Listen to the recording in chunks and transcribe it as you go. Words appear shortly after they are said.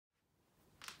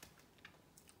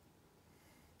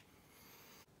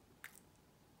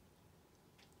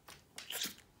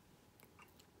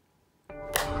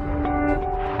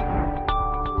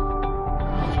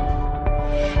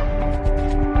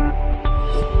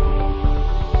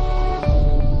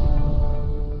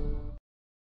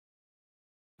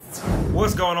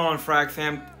going on, Frag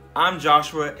Fam? I'm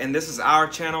Joshua, and this is our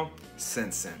channel,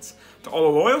 Scentsense. To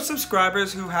all the loyal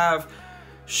subscribers who have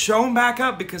shown back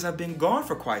up because I've been gone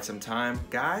for quite some time,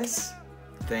 guys,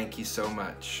 thank you so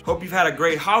much. Hope you've had a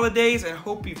great holidays and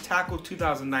hope you've tackled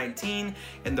 2019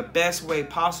 in the best way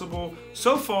possible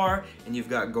so far, and you've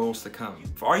got goals to come.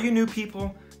 For all you new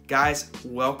people, guys,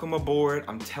 welcome aboard.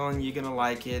 I'm telling you, you're gonna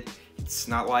like it. It's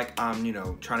not like I'm,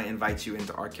 trying to invite you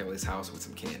into R. Kelly's house with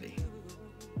some candy.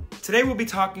 Today we'll be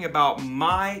talking about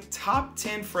my top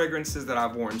 10 fragrances that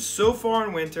I've worn so far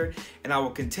in winter and I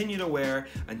will continue to wear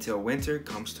until winter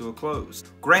comes to a close.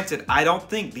 Granted, I don't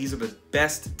think these are the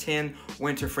best 10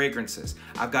 winter fragrances.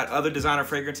 I've got other designer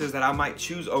fragrances that I might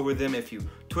choose over them if you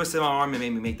twisted my arm and made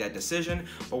me make that decision.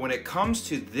 But when it comes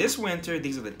to this winter,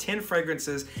 these are the 10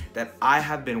 fragrances that I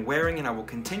have been wearing and I will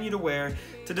continue to wear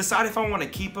to decide if I want to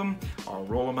keep them or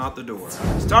roll them out the door.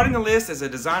 Starting the list is a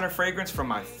designer fragrance from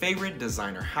my favorite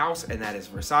designer house, and that is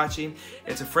Versace.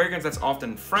 It's a fragrance that's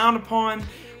often frowned upon,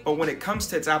 but when it comes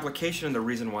to its application and the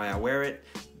reason why I wear it,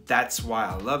 that's why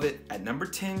I love it. At number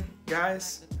 10,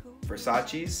 guys,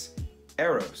 Versace's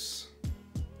Eros.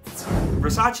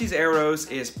 Versace's Eros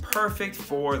is perfect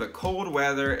for the cold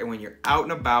weather and when you're out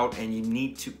and about and you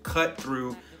need to cut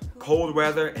through cold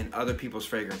weather and other people's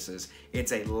fragrances.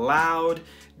 It's a loud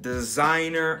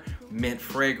designer mint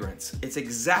fragrance. It's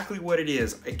exactly what it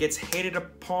is. It gets hated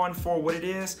upon for what it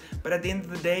is, but at the end of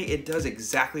the day, it does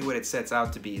exactly what it sets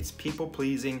out to be. It's people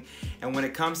pleasing, and when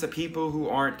it comes to people who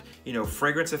aren't,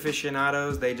 fragrance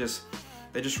aficionados, they just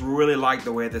really like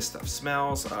the way this stuff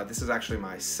smells. This is actually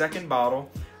my second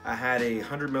bottle. I had a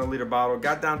 100 milliliter bottle,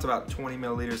 got down to about 20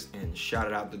 milliliters and shot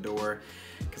it out the door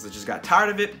because I just got tired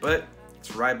of it, but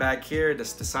it's right back here.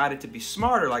 Just decided to be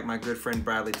smarter, like my good friend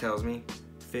Bradley tells me.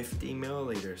 50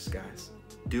 milliliters, guys.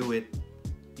 Do it.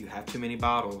 You have too many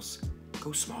bottles.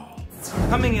 Go small.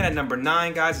 Coming in at number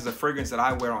 9, guys, is a fragrance that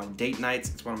I wear on date nights.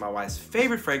 It's one of my wife's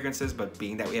favorite fragrances, but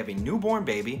being that we have a newborn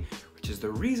baby, which is the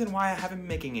reason why I haven't been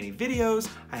making any videos,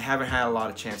 I haven't had a lot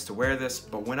of chance to wear this,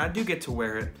 but when I do get to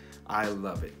wear it, I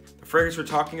love it. The fragrance we're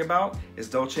talking about is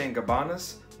Dolce &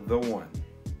 Gabbana's The One.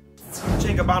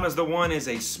 Dolce & Gabbana's The One is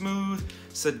a smooth,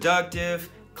 seductive,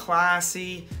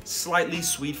 classy, slightly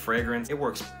sweet fragrance. It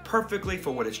works perfectly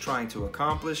for what it's trying to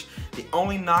accomplish. The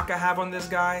only knock I have on this,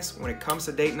 guys, when it comes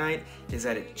to date night, is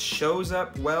that it shows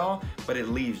up well, but it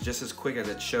leaves just as quick as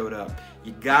it showed up.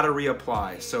 You gotta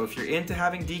reapply. So if you're into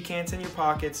having decants in your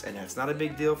pockets and that's not a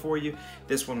big deal for you,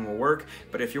 this one will work.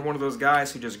 But if you're one of those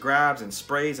guys who just grabs and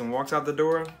sprays and walks out the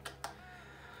door,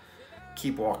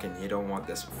 keep walking, you don't want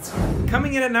this one.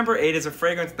 Coming in at number 8 is a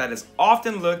fragrance that is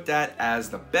often looked at as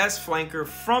the best flanker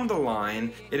from the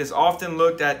line. It is often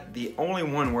looked at the only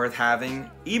one worth having,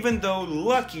 even though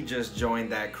Lucky just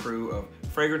joined that crew of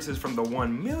fragrances from the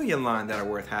 1 million line that are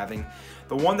worth having.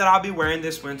 The one that I'll be wearing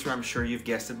this winter, I'm sure you've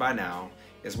guessed it by now,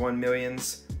 is 1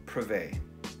 million's Privé.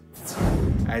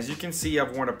 As you can see,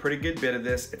 I've worn a pretty good bit of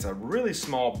this. It's a really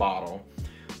small bottle,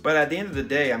 but at the end of the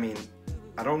day,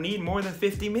 I don't need more than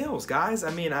 50 mils, guys.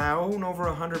 I own over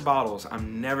 100 bottles.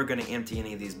 I'm never gonna empty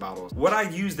any of these bottles. What I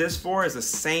use this for is the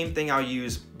same thing I'll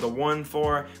use the one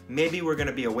for. Maybe we're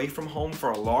gonna be away from home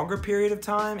for a longer period of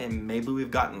time and maybe we've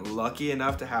gotten lucky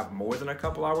enough to have more than a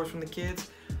couple hours from the kids.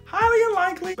 Highly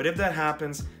unlikely, but if that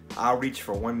happens, I'll reach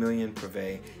for 1 million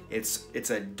Privé. It's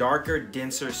a darker,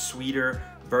 denser, sweeter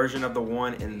version of the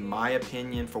one in my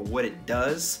opinion for what it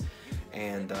does.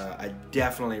 And I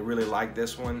definitely really like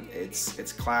this one.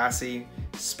 It's classy,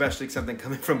 especially something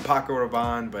coming from Paco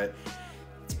Rabanne, but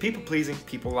it's people pleasing,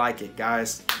 people like it,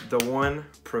 guys. The One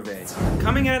Privé.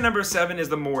 Coming in at number 7 is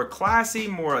the more classy,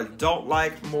 more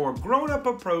adult-like, more grown-up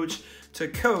approach to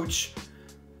Coach.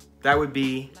 That would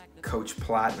be Coach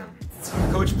Platinum.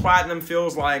 Coach Platinum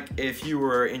feels like if you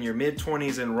were in your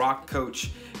mid-20s and rocked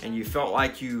Coach and you felt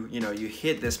like you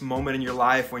hit this moment in your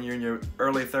life when you're in your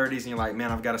early 30s and you're like,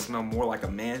 man, I've got to smell more like a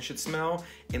man should smell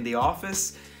in the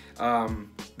office.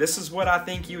 This is what I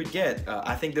think you would get.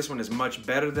 I think this one is much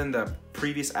better than the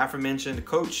previous aforementioned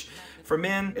Coach for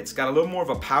men. It's got a little more of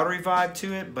a powdery vibe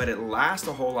to it, but it lasts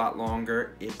a whole lot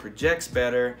longer. It projects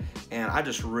better, and I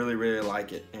just really, really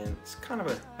like it. And it's kind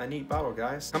of a neat bottle,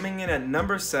 guys. Coming in at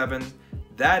number 7,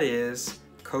 that is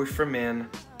Coach for Men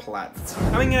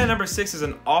Platinum. Coming in at number 6 is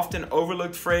an often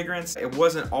overlooked fragrance. It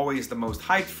wasn't always the most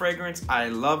hyped fragrance. I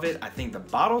love it. I think the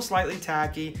bottle's slightly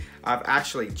tacky. I've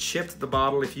actually chipped the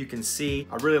bottle, if you can see.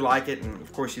 I really like it, and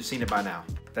of course you've seen it by now.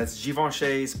 That's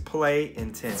Givenchy's Play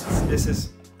Intense. This is,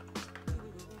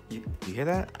 you hear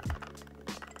that?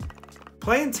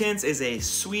 Play Intense is a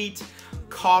sweet,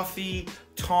 coffee,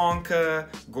 Tonka,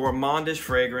 gourmandish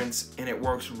fragrance, and it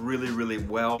works really, really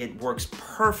well. It works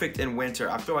perfect in winter.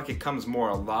 I feel like it comes more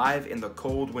alive in the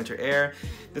cold winter air.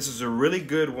 This is a really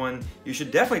good one. You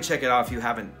should definitely check it out if you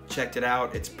haven't checked it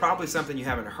out. It's probably something you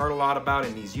haven't heard a lot about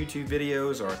in these YouTube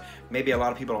videos, or maybe a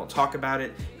lot of people don't talk about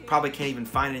it. You probably can't even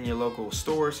find it in your local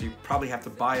store, so you probably have to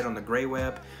buy it on the gray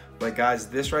web. But guys,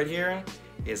 this right here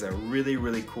is a really,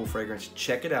 really cool fragrance.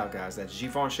 Check it out, guys. That's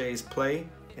Givenchy's Play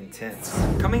Intense.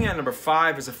 Coming in at number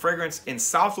 5 is a fragrance in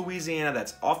South Louisiana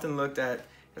that's often looked at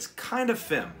as kind of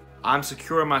femme. I'm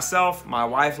secure myself, my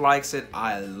wife likes it,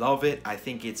 I love it. I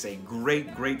think it's a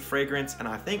great, great fragrance, and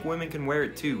I think women can wear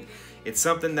it too. It's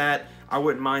something that I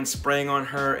wouldn't mind spraying on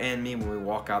her and me when we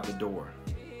walk out the door.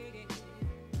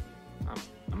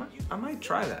 I might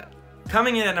try that.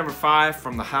 Coming in at number 5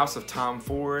 from the house of Tom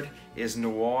Ford is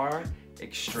Noir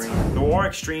Extreme. Noir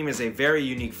Extreme is a very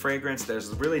unique fragrance. There's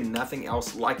really nothing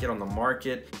else like it on the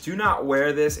market. Do not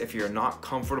wear this if you're not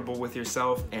comfortable with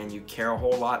yourself and you care a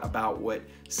whole lot about what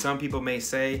some people may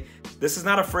say. This is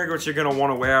not a fragrance you're gonna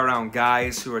wanna wear around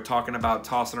guys who are talking about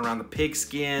tossing around the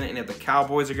pigskin and if the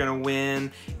Cowboys are gonna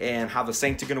win and how the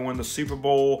Saints are gonna win the Super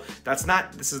Bowl.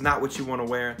 This is not what you wanna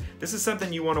wear. This is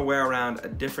something you wanna wear around a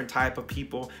different type of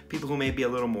people who may be a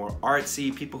little more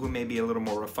artsy, people who may be a little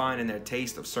more refined in their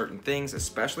taste of certain things,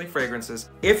 especially fragrances.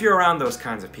 If you're around those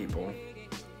kinds of people,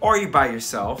 or you by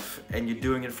yourself and you're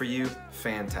doing it for you,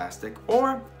 fantastic.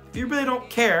 Or if you really don't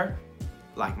care,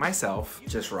 like myself,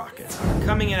 just rock it.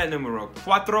 Coming in at numero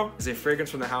 4 is a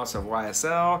fragrance from the house of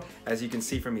YSL. As you can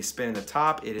see from me spinning the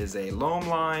top, it is a L'Homme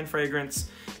line fragrance.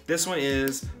 This one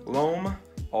is L'Homme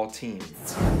Ultime.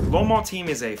 L'Homme Ultime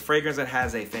is a fragrance that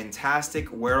has a fantastic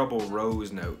wearable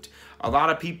rose note. A lot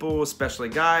of people, especially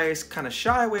guys, kind of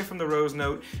shy away from the rose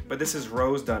note, but this is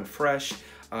rose done fresh.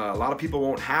 A lot of people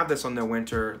won't have this on their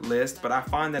winter list, but I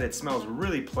find that it smells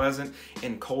really pleasant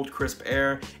in cold, crisp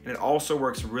air, and it also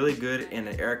works really good in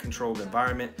an air-controlled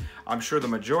environment. I'm sure the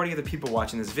majority of the people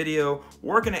watching this video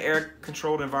work in an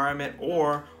air-controlled environment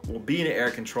or will be in an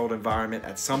air-controlled environment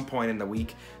at some point in the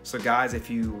week. So guys, if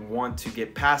you want to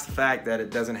get past the fact that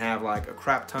it doesn't have like a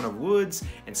crap ton of woods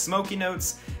and smoky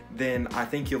notes, then I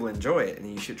think you'll enjoy it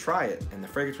and you should try it. And the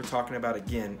fragrance we're talking about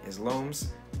again is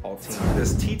L'Homme's Ultime.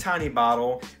 This tea-tiny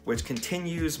bottle, which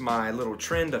continues my little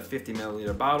trend of 50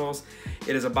 milliliter bottles.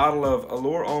 It is a bottle of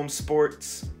Allure Homme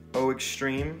Sports Eau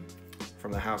Extreme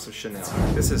from the house of Chanel.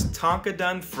 This is Tonka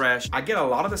done fresh. I get a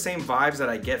lot of the same vibes that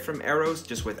I get from Eros,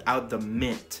 just without the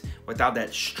mint, without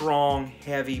that strong,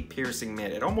 heavy, piercing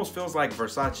mint. It almost feels like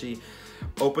Versace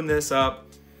opened this up,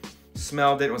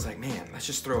 smelled it, and was like, man, let's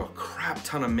just throw a crap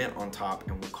ton of mint on top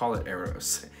and we'll call it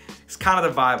Eros. It's kind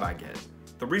of the vibe I get.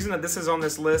 The reason that this is on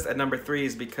this list at number 3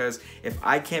 is because if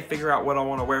I can't figure out what I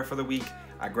want to wear for the week,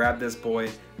 I grab this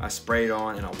boy, I spray it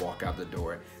on, and I walk out the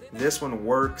door. This one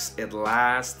works, it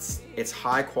lasts, it's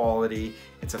high quality,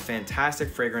 it's a fantastic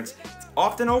fragrance. It's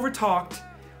often over-talked,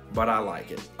 but I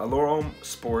like it. Allure Homme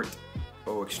Sport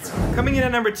Eau Extreme. Coming in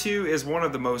at number 2 is one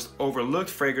of the most overlooked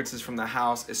fragrances from the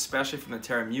house, especially from the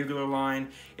Terra Mugler line.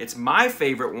 It's my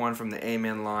favorite one from the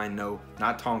Amen line. No,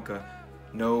 not Tonka.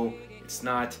 No, it's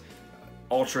not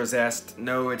Ultra Zest.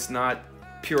 No, it's not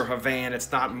Pure Havana.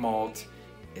 It's not Malt.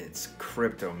 It's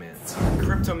Crypto Mint.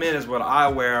 Crypto Mint is what I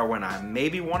wear when I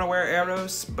maybe want to wear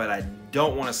Eros, but I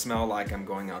don't want to smell like I'm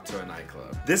going out to a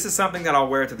nightclub. This is something that I'll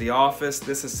wear to the office.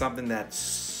 This is something that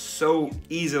so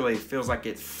easily feels like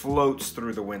it floats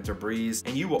through the winter breeze,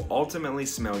 and you will ultimately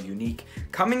smell unique.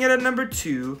 Coming in at number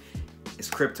 2 is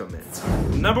Crypto Mint.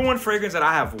 The number 1 fragrance that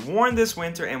I have worn this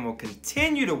winter and will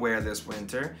continue to wear this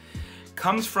winter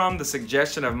comes from the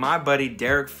suggestion of my buddy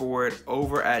Derek Ford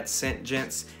over at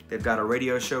Scentsense. They've got a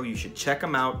radio show, you should check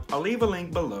them out. I'll leave a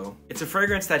link below. It's a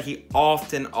fragrance that he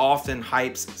often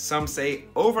hypes, some say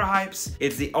overhypes.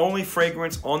 It's the only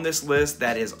fragrance on this list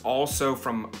that is also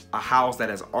from a house that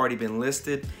has already been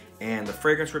listed, and the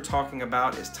fragrance we're talking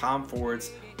about is Tom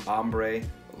Ford's Ombre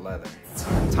Leather.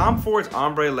 Tom Ford's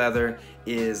Ombre Leather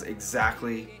is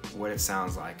exactly what it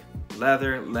sounds like.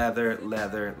 Leather, leather,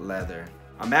 leather, leather.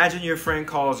 Imagine your friend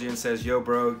calls you and says, yo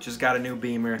bro, just got a new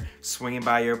Beamer, swinging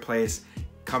by your place,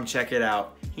 come check it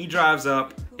out. He drives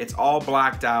up, it's all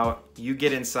blacked out, you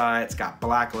get inside, it's got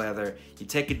black leather, you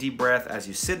take a deep breath as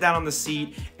you sit down on the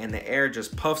seat and the air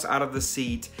just puffs out of the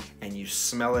seat and you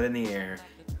smell it in the air.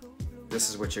 This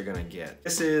is what you're gonna get.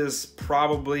 This is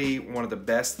probably one of the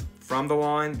best from the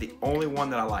line. The only one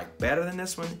that I like better than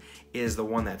this one is the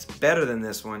one that's better than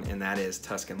this one, and that is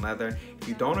Tuscan Leather. If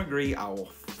you don't agree, I will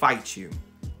fight you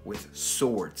with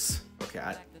swords. Okay,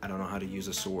 I don't know how to use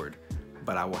a sword.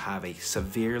 but I will have a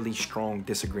severely strong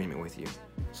disagreement with you.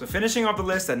 So finishing off the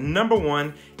list at number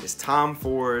 1 is Tom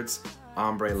Ford's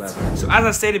Ombre Leather. So as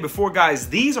I stated before, guys,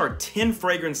 these are 10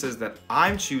 fragrances that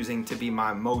I'm choosing to be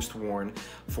my most worn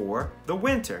for the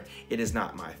winter. It is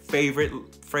not my favorite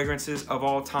fragrances of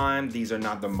all time. These are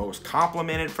not the most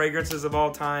complimented fragrances of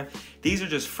all time. These are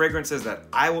just fragrances that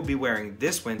I will be wearing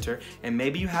this winter, and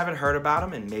maybe you haven't heard about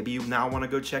them, and maybe you now want to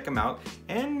go check them out,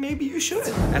 and maybe you should.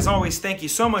 As always, thank you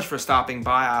so much for stopping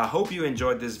by. I hope you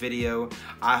enjoyed this video.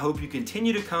 I hope you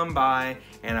continue to come by,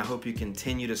 and I hope you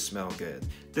continue to smell good.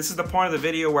 This is the part of the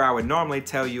video where I would normally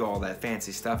tell you all that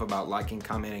fancy stuff about liking,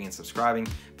 commenting, and subscribing,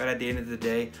 but at the end of the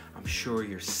day, I'm sure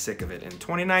you're sick of it. In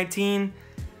 2019,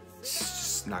 it's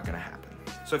just not gonna happen.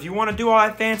 So if you wanna do all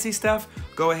that fancy stuff,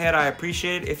 go ahead, I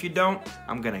appreciate it. If you don't,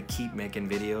 I'm gonna keep making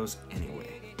videos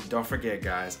anyway. Don't forget,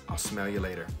 guys, I'll smell you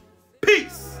later.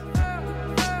 Peace!